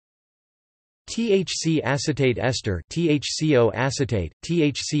THC-acetate ester THC-O-acetate,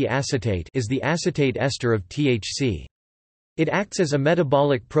 THC acetate is the acetate ester of THC. It acts as a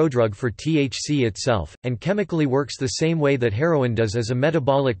metabolic prodrug for THC itself, and chemically works the same way that heroin does as a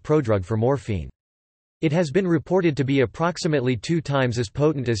metabolic prodrug for morphine. It has been reported to be approximately 2 times as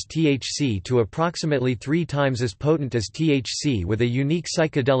potent as THC to approximately 3 times as potent as THC, with a unique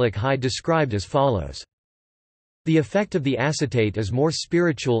psychedelic high described as follows. The effect of the acetate is more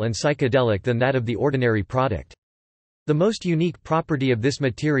spiritual and psychedelic than that of the ordinary product. The most unique property of this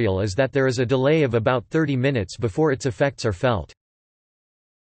material is that there is a delay of about 30 minutes before its effects are felt.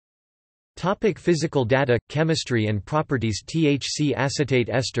 Physical data, chemistry and properties. THC acetate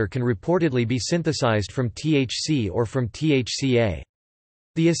ester can reportedly be synthesized from THC or from THCA.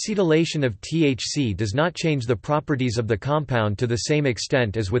 The acetylation of THC does not change the properties of the compound to the same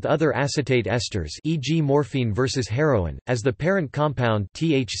extent as with other acetate esters, e.g. morphine versus heroin, as the parent compound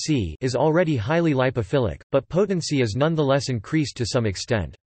THC is already highly lipophilic, but potency is nonetheless increased to some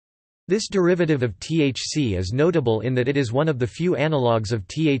extent. This derivative of THC is notable in that it is one of the few analogues of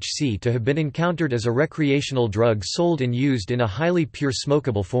THC to have been encountered as a recreational drug sold and used in a highly pure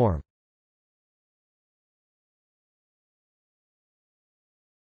smokable form.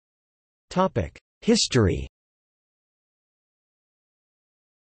 History.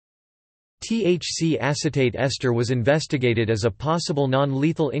 THC acetate ester was investigated as a possible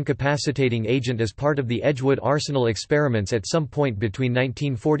non-lethal incapacitating agent as part of the Edgewood Arsenal experiments at some point between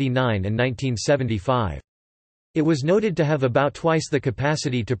 1949 and 1975. It was noted to have about twice the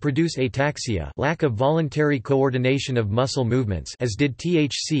capacity to produce ataxia, lack of voluntary coordination of muscle movements, as did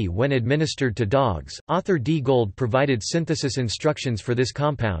THC when administered to dogs. Author D. Gold provided synthesis instructions for this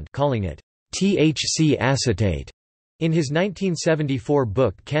compound, calling it THC acetate in his 1974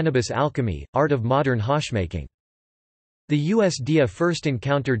 book Cannabis Alchemy: Art of Modern Hashmaking. The USDA first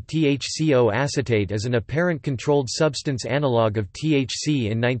encountered THC-O-acetate as an apparent controlled substance analog of THC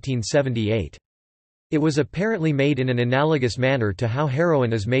in 1978. It was apparently made in an analogous manner to how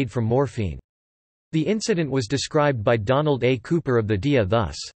heroin is made from morphine. The incident was described by Donald A. Cooper of the DEA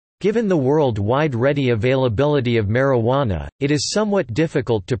thus: "Given the worldwide ready availability of marijuana, it is somewhat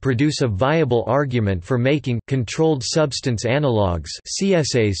difficult to produce a viable argument for making controlled substance analogues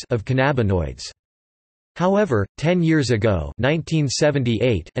 (CSAs) of cannabinoids. However, 10 years ago,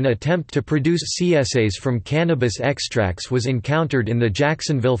 1978, an attempt to produce CSAs from cannabis extracts was encountered in the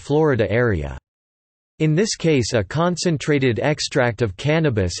Jacksonville, Florida area. In this case, a concentrated extract of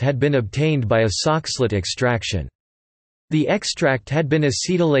cannabis had been obtained by a soxhlet extraction. The extract had been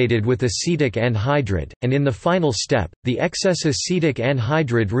acetylated with acetic anhydride, and in the final step, the excess acetic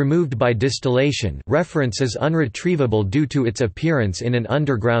anhydride removed by distillation. Reference is unretrievable due to its appearance in an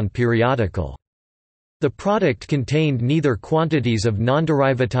underground periodical. The product contained neither quantities of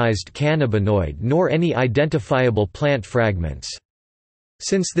non-derivatized cannabinoid nor any identifiable plant fragments.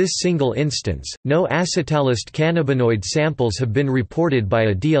 Since this single instance, no acetylist cannabinoid samples have been reported by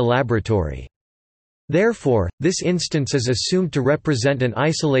a DEA laboratory. Therefore, this instance is assumed to represent an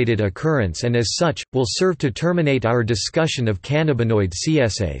isolated occurrence and as such, will serve to terminate our discussion of cannabinoid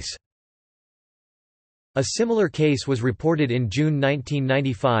CSAs." A similar case was reported in June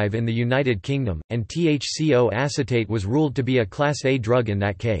 1995 in the United Kingdom, and THC-O-acetate was ruled to be a Class A drug in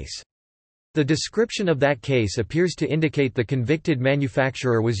that case. The description of that case appears to indicate the convicted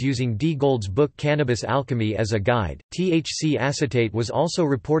manufacturer was using D. Gold's book Cannabis Alchemy as a guide. THC acetate was also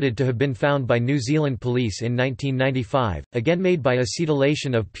reported to have been found by New Zealand police in 1995, again made by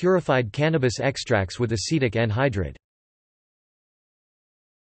acetylation of purified cannabis extracts with acetic anhydride.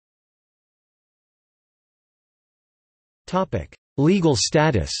 Legal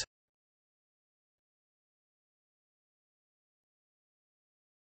status.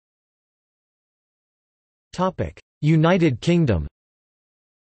 United Kingdom.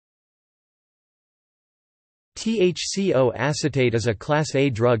 THC-O-acetate is a Class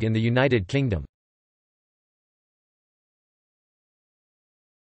A drug in the United Kingdom.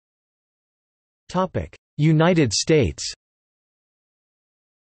 United States.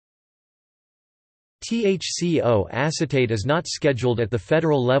 THC-O-acetate is not scheduled at the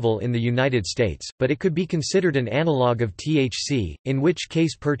federal level in the United States, but it could be considered an analog of THC, in which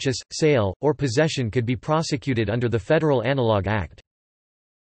case purchase, sale, or possession could be prosecuted under the Federal Analog Act.